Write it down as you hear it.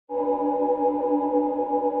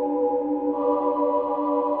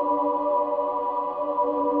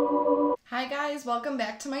welcome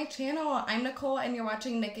back to my channel. I'm Nicole and you're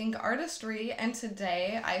watching Nick Ink Artistry, and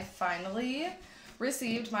today I finally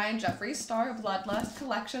received my Jeffree Star Bloodlust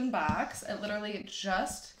collection box. It literally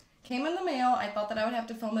just came in the mail. I thought that I would have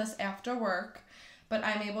to film this after work, but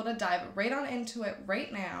I'm able to dive right on into it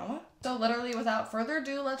right now. So literally without further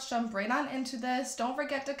ado, let's jump right on into this. Don't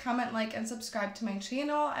forget to comment, like, and subscribe to my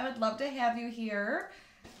channel. I would love to have you here.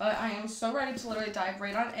 But I am so ready to literally dive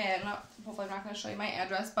right on in. Hopefully I'm not going to show you my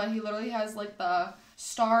address, but he literally has like the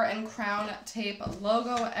star and crown tape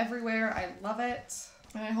logo everywhere. I love it.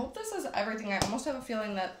 And I hope this is everything. I almost have a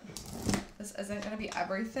feeling that this isn't going to be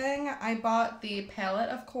everything. I bought the palette,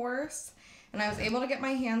 of course, and I was able to get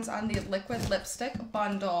my hands on the liquid lipstick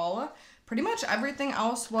bundle. Pretty much everything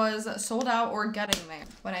else was sold out or getting there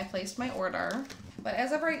when I placed my order. But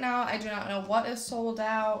as of right now, I do not know what is sold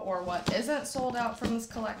out or what isn't sold out from this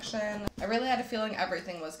collection. I really had a feeling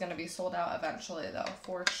everything was going to be sold out eventually though,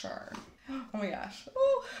 for sure. Oh my gosh.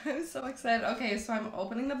 Oh, I'm so excited. Okay, so I'm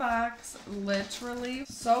opening the box. Literally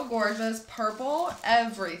so gorgeous. Purple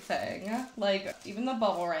everything. Like, even the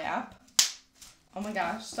bubble wrap. Oh my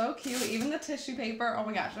gosh, so cute. Even the tissue paper. Oh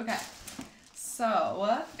my gosh, okay.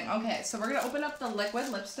 So we're going to open up the liquid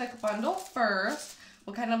lipstick bundle first.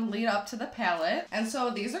 We'll kind of lead up to the palette. And so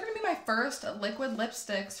these are going to be my first liquid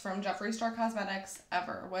lipsticks from Jeffree Star Cosmetics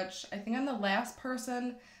ever, which I think I'm the last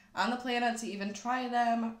person on the planet to even try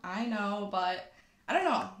them. I know, but I don't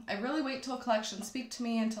know. I really wait till collections speak to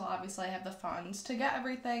me until obviously I have the funds to get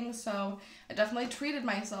everything. So I definitely treated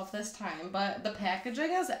myself this time, but the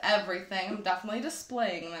packaging is everything. I'm definitely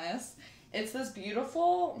displaying this. It's this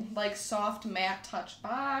beautiful, like, soft matte touch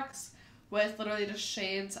box with literally just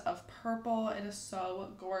shades of purple. It is so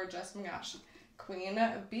gorgeous. Oh my gosh. Queen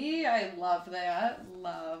Bee. I love that.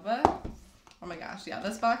 Love. Oh my gosh. Yeah,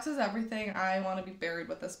 this box is everything. I want to be buried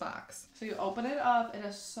with this box. So you open it up. It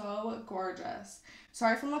is so gorgeous.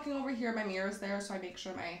 Sorry if I'm looking over here. My mirror's there, so I make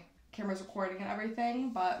sure my camera's recording and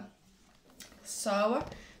everything. But so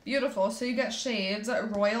beautiful. So you get shades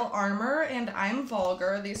Royal Armor and I'm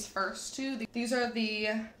Vulgar. These first two. These are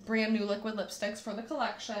the brand new liquid lipsticks for the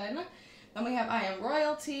collection. Then we have I Am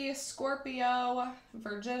Royalty, Scorpio,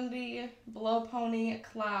 Virginity, Blow Pony,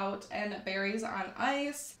 Clout, and Berries on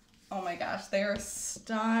Ice. Oh my gosh, they are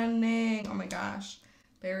stunning. Oh my gosh,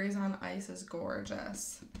 Berries on Ice is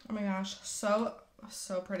gorgeous. Oh my gosh, so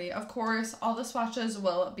pretty. Of course, all the swatches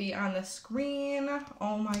will be on the screen.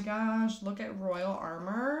 Oh my gosh, look at Royal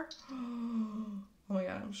Armor. Oh my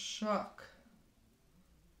god, I'm shook.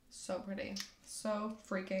 So pretty. So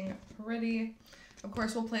freaking pretty. Of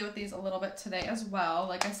course, we'll play with these a little bit today as well.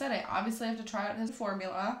 Like I said, I obviously have to try out his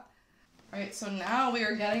formula. Alright, so now we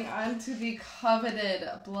are getting onto the coveted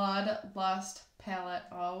Bloodlust palette.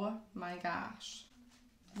 Oh my gosh.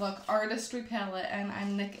 Look, Artistry palette, and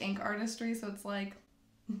I'm Nick Ink Artistry, so it's like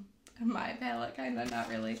my palette, kind of, not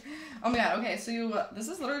really. Oh my god, okay, so this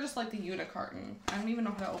is literally just like the unicarton. I don't even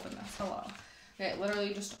know how to open this. Hello. Okay,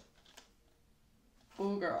 literally just,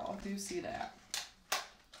 ooh girl, do you see that?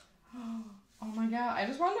 Oh my god, I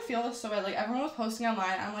just wanted to feel this so bad. Like, everyone was posting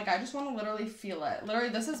online. I'm like, I just want to literally feel it. Literally,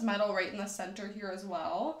 this is metal right in the center here as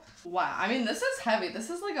well. Wow, I mean, this is heavy.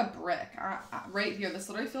 This is like a brick right here. This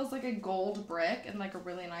literally feels like a gold brick in like a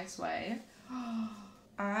really nice way.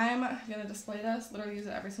 I'm gonna display this, literally use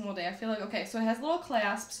it every single day. I feel like, okay, so it has little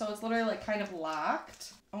clasps, so it's literally like kind of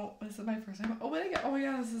locked. Oh, this is my first time opening it. Oh my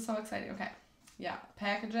god, this is so exciting. Okay, yeah,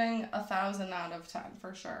 packaging 1,000 out of 10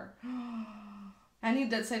 for sure. And he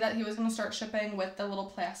did say that he was going to start shipping with the little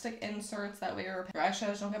plastic inserts. That way your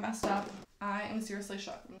eyeshadows don't get messed up. I am seriously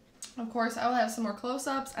shook. Of course, I will have some more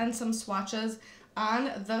close-ups and some swatches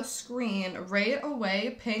on the screen. Right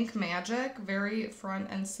away, Pink Magic, very front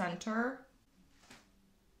and center.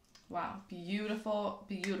 Wow, beautiful,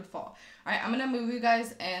 beautiful. All right, I'm going to move you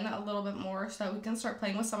guys in a little bit more so that we can start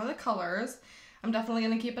playing with some of the colors. I'm definitely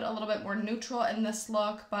going to keep it a little bit more neutral in this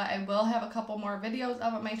look, but I will have a couple more videos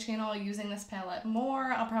up on my channel using this palette more.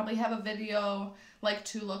 I'll probably have a video, like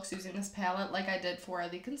 2 looks using this palette like I did for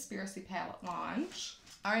the Conspiracy palette launch.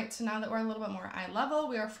 Alright, so now that we're a little bit more eye level,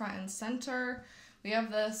 we are front and center. We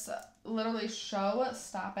have this literally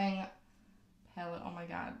show-stopping palette. Oh my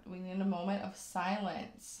god, we need a moment of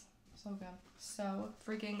silence. So good. So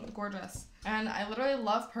freaking gorgeous. And I literally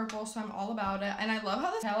love purple, so I'm all about it. And I love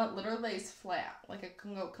how this palette literally lays flat. Like, it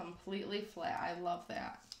can go completely flat. I love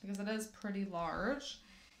that because it is pretty large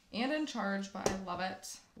and in charge, but I love it.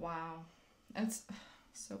 Wow. It's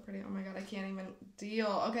so pretty. Oh my god, I can't even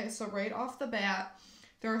deal. Okay, so right off the bat,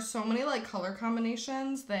 there are so many like color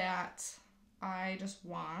combinations that I just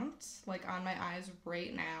want like on my eyes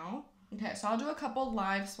right now. Okay, so I'll do a couple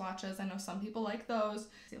live swatches. I know some people like those.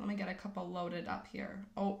 See, let me get a couple loaded up here.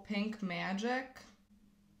 Oh, Pink Magic.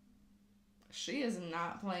 She is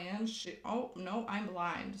not playing. Oh, no, I'm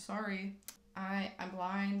blind. Sorry. I'm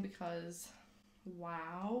blind because,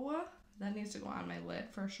 wow. That needs to go on my lid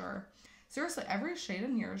for sure. Seriously, every shade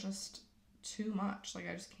in here is just too much. Like,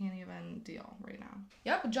 I just can't even deal right now.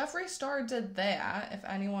 Yep, Jeffree Star did that, if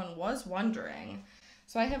anyone was wondering.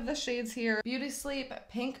 So I have the shades here: Beauty Sleep,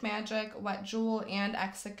 Pink Magic, Wet Jewel, and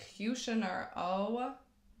Executioner. Oh,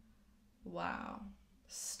 wow.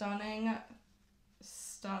 Stunning,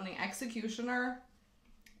 stunning. Executioner,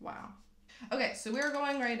 wow. Okay, so we're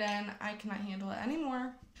going right in. I cannot handle it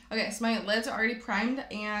anymore. Okay, so my lids are already primed,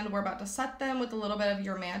 and we're about to set them with a little bit of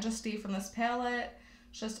Your Majesty from this palette.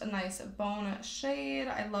 Just a nice bone shade.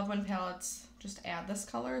 I love when palettes just add this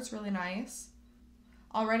color. It's really nice.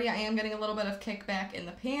 Already I am getting a little bit of kickback in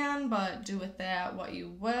the pan, but do with that what you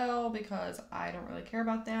will, because I don't really care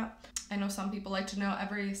about that. I know some people like to know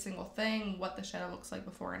every single thing, what the shadow looks like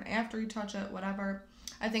before and after you touch it, whatever.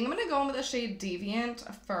 I think I'm going to go in with the shade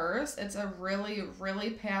Deviant first. It's a really, really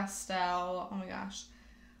pastel, oh my gosh,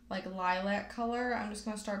 like lilac color. I'm just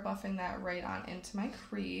going to start buffing that right on into my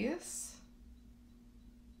crease.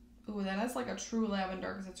 Ooh, that is like a true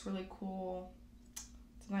lavender because it's really cool.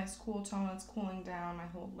 It's a nice cool tone. It's cooling down my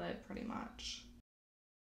whole lid pretty much.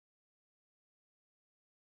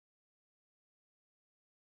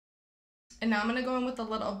 And now I'm going to go in with a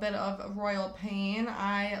little bit of Royal Pain.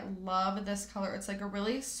 I love this color. It's like a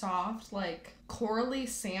really soft, like corally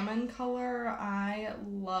salmon color. I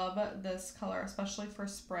love this color, especially for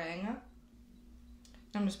spring.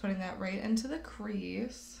 I'm just putting that right into the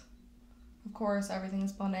crease. Of course,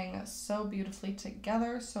 everything's blending so beautifully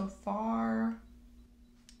together so far.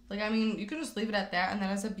 Like, I mean, you can just leave it at that, and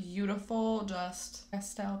that is a beautiful, just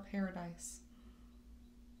pastel paradise.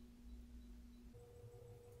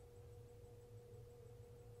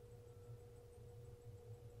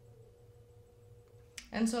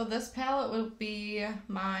 And so this palette will be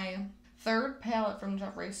my third palette from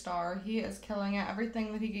Jeffree Star. He is killing it.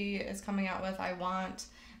 Everything that he is coming out with, I want.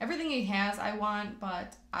 Everything he has, I want,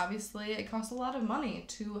 but obviously it costs a lot of money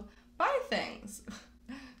to buy things.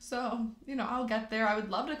 So, you know, I'll get there. I would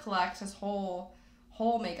love to collect his whole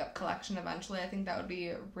makeup collection eventually. I think that would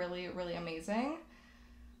be really, really amazing.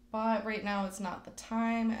 But right now it's not the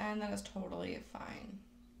time, and that is totally fine.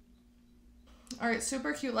 Alright,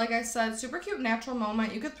 super cute. Like I said, super cute natural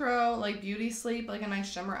moment. You could throw like Beauty Sleep, like a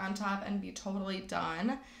nice shimmer on top, and be totally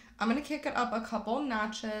done. I'm going to kick it up a couple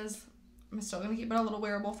notches. I'm still going to keep it a little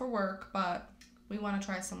wearable for work, but we want to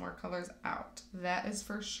try some more colors out. That is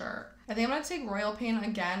for sure. I think I'm going to take Royal Pain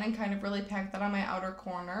again and kind of really pack that on my outer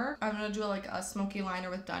corner. I'm going to do like a smoky liner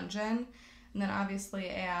with Dungeon, and then obviously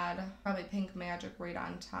add probably Pink Magic right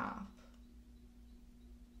on top.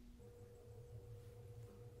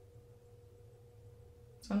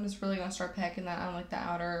 So I'm just really going to start packing that on like the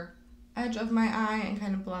outer edge of my eye and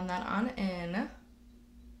kind of blend that on in.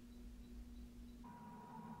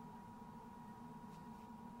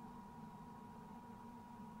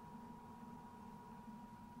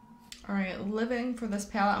 Alright, living for this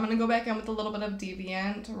palette. I'm going to go back in with a little bit of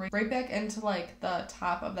Deviant, right back into like the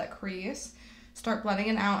top of that crease. Start blending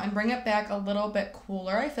it out and bring it back a little bit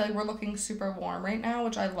cooler. I feel like we're looking super warm right now,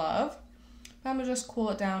 which I love. But I'm going to just cool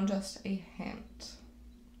it down just a hint.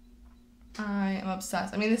 I am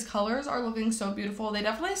obsessed. I mean, these colors are looking so beautiful. They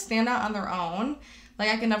definitely stand out on their own. Like,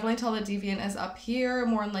 I can definitely tell the Deviant is up here,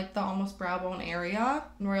 more in like the almost brow bone area,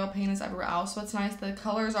 and Royal Pain is everywhere else. So it's nice. The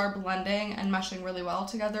colors are blending and meshing really well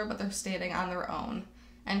together, but they're standing on their own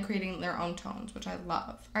and creating their own tones, which I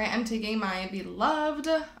love. All right, I'm taking my beloved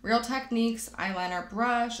Real Techniques eyeliner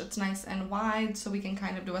brush. It's nice and wide, so we can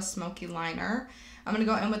kind of do a smoky liner. I'm going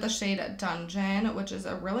to go in with the shade Dungeon, which is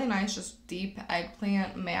a really nice, just deep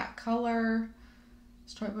eggplant matte color.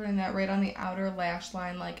 Start putting that right on the outer lash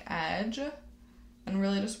line like edge. And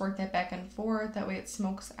really just work that back and forth. That way it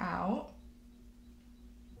smokes out.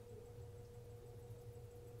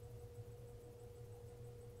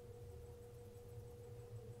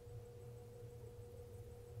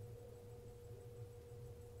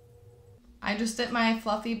 I just dipped my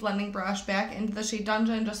fluffy blending brush back into the shade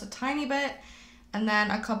Dungeon just a tiny bit. And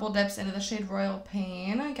then a couple dips into the shade Royal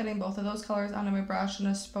Pain. Getting both of those colors onto my brush and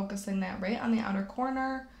just focusing that right on the outer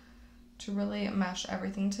corner to really mesh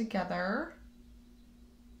everything together.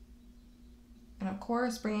 And of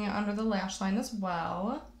course, bringing it under the lash line as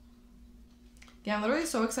well. Yeah, I'm literally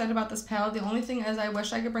so excited about this palette. The only thing is I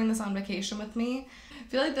wish I could bring this on vacation with me. I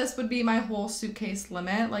feel like this would be my whole suitcase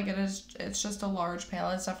limit. Like it's just a large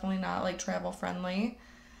palette. It's definitely not like travel friendly.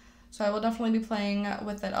 So I will definitely be playing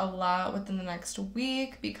with it a lot within the next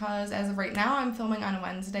week because as of right now, I'm filming on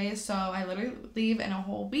Wednesday, so I literally leave in a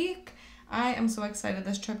whole week. I am so excited.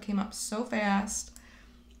 This trip came up so fast.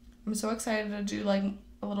 I'm so excited to do like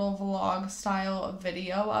a little vlog style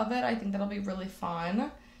video of it. I think that'll be really fun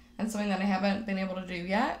and something that I haven't been able to do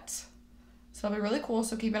yet. So it'll be really cool,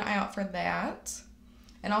 so keep an eye out for that.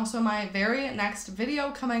 And also my very next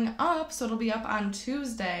video coming up, so it'll be up on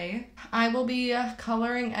Tuesday, I will be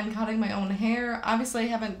coloring and cutting my own hair. Obviously I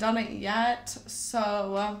haven't done it yet,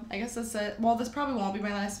 so I guess that's it. Well, this probably won't be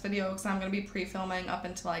my last video because I'm going to be pre-filming up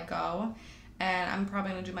until I go. And I'm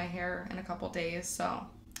probably going to do my hair in a couple days, so,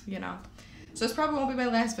 you know. So this probably won't be my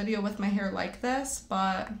last video with my hair like this,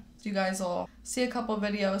 but you guys will see a couple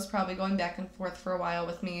videos probably going back and forth for a while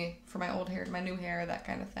with me for my old hair to my new hair, that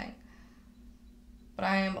kind of thing. But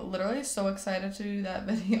I am literally so excited to do that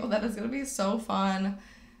video. That is going to be so fun.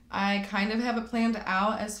 I kind of have it planned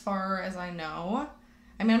out as far as I know.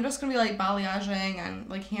 I mean, I'm just going to be like balayaging and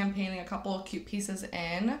like hand painting a couple of cute pieces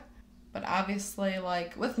in. But obviously,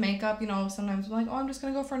 like, with makeup, you know, sometimes I'm like, oh, I'm just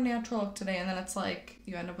going to go for a natural look today. And then it's like,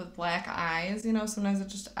 you end up with black eyes, you know. Sometimes it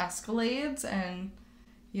just escalates and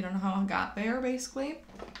you don't know how I got there, basically.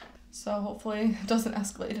 So hopefully it doesn't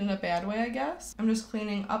escalate in a bad way, I guess. I'm just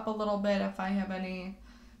cleaning up a little bit if I have any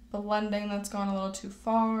blending that's gone a little too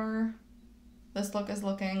far. This look is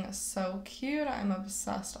looking so cute. I'm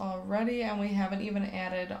obsessed already. And we haven't even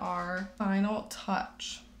added our final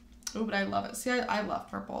touch. Oh, but I love it. See, I love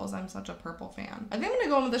purples. I'm such a purple fan. I think I'm going to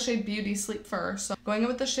go in with the shade Beauty Sleep first. So going in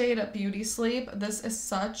with the shade Beauty Sleep. This is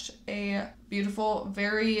such a beautiful,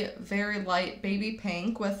 very, very light baby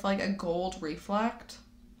pink with like a gold reflect.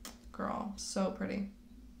 Girl, so pretty.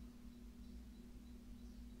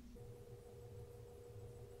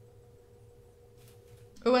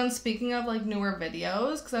 Oh, and speaking of like newer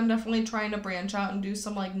videos, because I'm definitely trying to branch out and do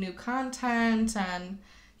some like new content and,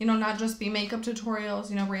 you know, not just be makeup tutorials,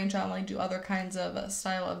 you know, branch out and like do other kinds of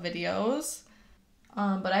style of videos.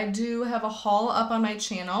 But I do have a haul up on my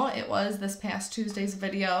channel. It was this past Tuesday's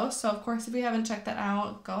video. So of course, if you haven't checked that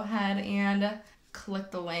out, go ahead and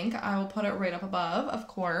click the link. I will put it right up above, of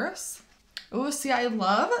course. Oh, see, I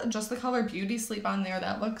love just the color Beauty Sleep on there.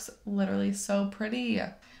 That looks literally so pretty.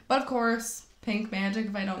 But of course, pink magic,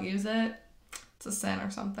 if I don't use it, it's a sin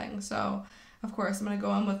or something. So of course, I'm going to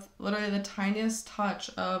go in with literally the tiniest touch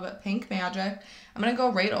of pink magic. I'm going to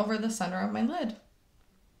go right over the center of my lid.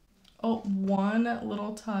 Oh, one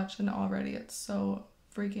little touch and already it's so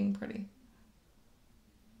freaking pretty.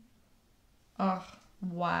 Oh,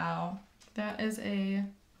 wow. That is a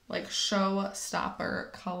like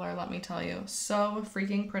showstopper color, let me tell you. So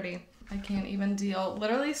freaking pretty. I can't even deal.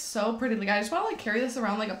 Literally so pretty. Like, I just want to like carry this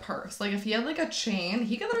around like a purse. Like, if he had like a chain,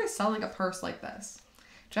 he could literally sell like a purse like this.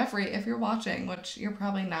 Jeffree, if you're watching, which you're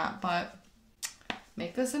probably not, but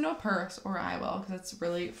make this into a purse or I will, because it's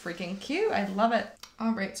really freaking cute. I love it.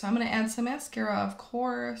 All right, so I'm going to add some mascara, of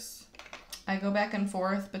course. I go back and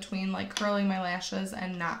forth between like curling my lashes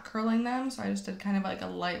and not curling them. So I just did kind of like a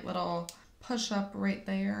light little push up right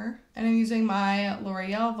there. And I'm using my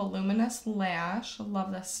Loreal Voluminous Lash.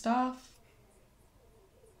 Love this stuff.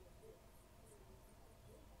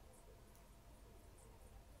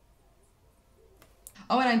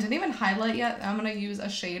 Oh, and I didn't even highlight yet. I'm going to use a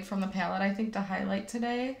shade from the palette, I think, to highlight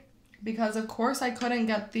today. Because, of course, I couldn't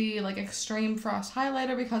get the, like, Extreme Frost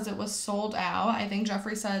highlighter because it was sold out. I think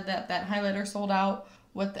Jeffree said that that highlighter sold out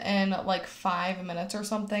within, like, 5 minutes or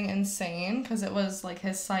something insane. Because it was, like,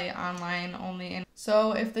 his site online only.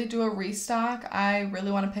 So, if they do a restock, I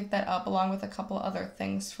really want to pick that up along with a couple other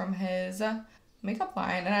things from his makeup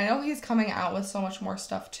line. And I know he's coming out with so much more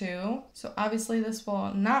stuff too. So obviously this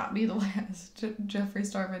will not be the last Jeffree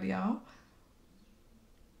Star video.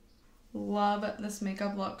 Love this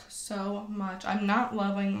makeup look so much. I'm not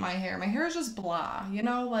loving my hair. My hair is just blah, you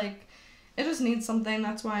know, like it just needs something.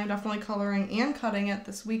 That's why I'm definitely coloring and cutting it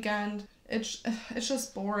this weekend. It's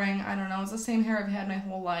just boring. I don't know. It's the same hair I've had my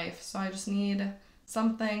whole life. So I just need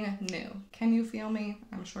something new. Can you feel me?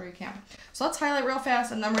 I'm sure you can. So let's highlight real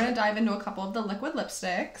fast and then we're going to dive into a couple of the liquid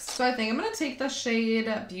lipsticks. So I think I'm going to take the shade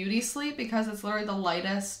Beauty Sleep because it's literally the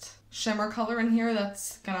lightest shimmer color in here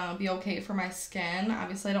that's going to be okay for my skin.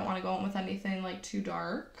 Obviously I don't want to go in with anything like too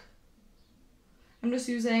dark. I'm just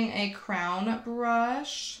using a crown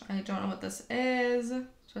brush. I don't know what this is.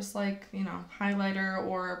 Just like, you know, highlighter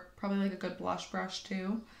or probably like a good blush brush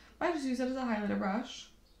too. But I just use it as a highlighter brush.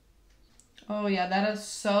 Oh yeah, that is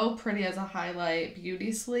so pretty as a highlight.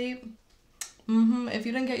 Beauty Sleep. If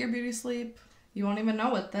you didn't get your Beauty Sleep, you won't even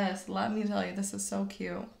know with this. Let me tell you, this is so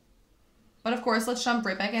cute. But of course, let's jump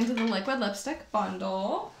right back into the liquid lipstick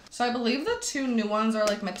bundle. So I believe the 2 new ones are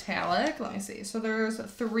like metallic. Let me see. So there's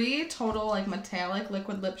 3 total like metallic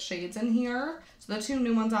liquid lip shades in here. So the 2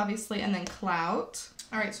 new ones obviously, and then Clout.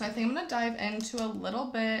 All right, so I think I'm gonna dive into a little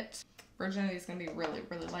bit. Virginity is gonna be really,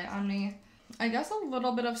 really light on me. I guess a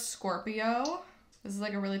little bit of Scorpio. This is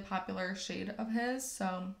like a really popular shade of his,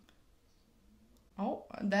 so. Oh,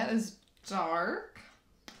 that is dark.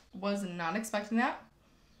 Was not expecting that.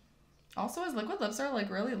 Also, his liquid lips are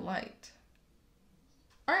like really light.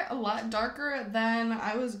 All right, a lot darker than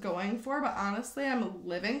I was going for, but honestly, I'm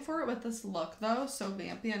living for it with this look though. So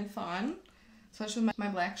vampy and fun. Especially with my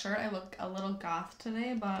black shirt. I look a little goth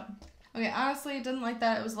today, but okay, honestly, didn't like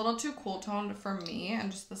that. It was a little too cool toned for me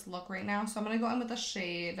and just this look right now. So I'm gonna go in with the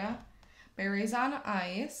shade Berries on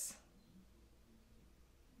Ice.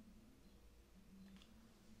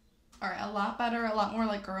 All right, a lot better, a lot more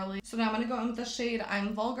like girly. So now I'm gonna go in with the shade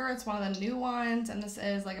I'm Vulgar. It's one of the new ones, and this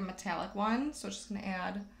is like a metallic one. So just gonna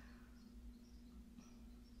add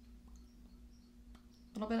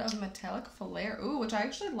a little bit of metallic flare. Ooh, which I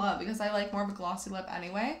actually love because I like more of a glossy lip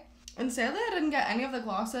anyway. And sadly, I didn't get any of the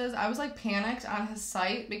glosses. I was like panicked on his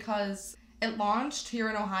site because it launched here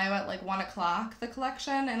in Ohio at like 1 o'clock, the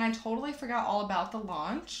collection, and I totally forgot all about the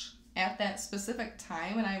launch at that specific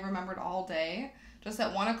time, and I remembered all day. Just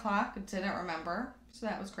at 1 o'clock, didn't remember, so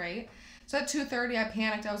that was great. So at 2:30, I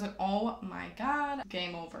panicked. I was like, oh my God,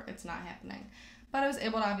 game over. It's not happening. But I was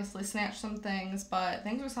able to obviously snatch some things, but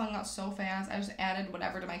things were selling out so fast. I just added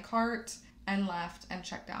whatever to my cart and left and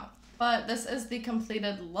checked out. But this is the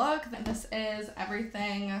completed look. This is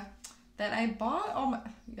everything that I bought. Oh my,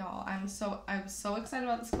 y'all, I'm so excited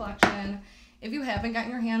about this collection. If you haven't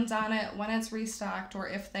gotten your hands on it, when it's restocked or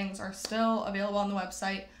if things are still available on the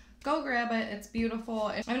website, go grab it. It's beautiful.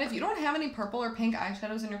 I mean, if you don't have any purple or pink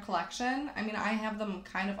eyeshadows in your collection, I mean, I have them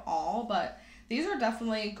kind of all, but these are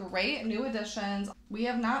definitely great new additions. We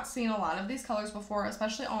have not seen a lot of these colors before,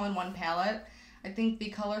 especially all in one palette. I think the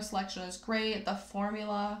color selection is great. The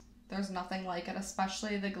formula, there's nothing like it,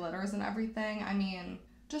 especially the glitters and everything. I mean,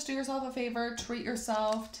 just do yourself a favor, treat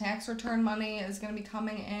yourself. Tax return money is going to be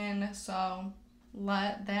coming in, so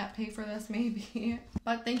let that pay for this maybe.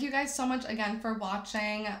 But thank you guys so much again for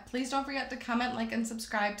watching. Please don't forget to comment, like, and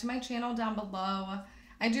subscribe to my channel down below.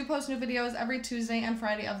 I do post new videos every Tuesday and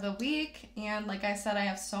Friday of the week, and like I said, I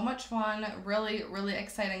have so much fun, really, really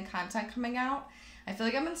exciting content coming out. I feel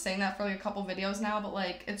like I've been saying that for like a couple videos now, but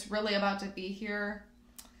like it's really about to be here.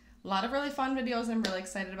 A lot of really fun videos I'm really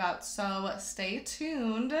excited about, so stay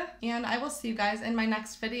tuned, and I will see you guys in my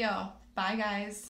next video. Bye guys.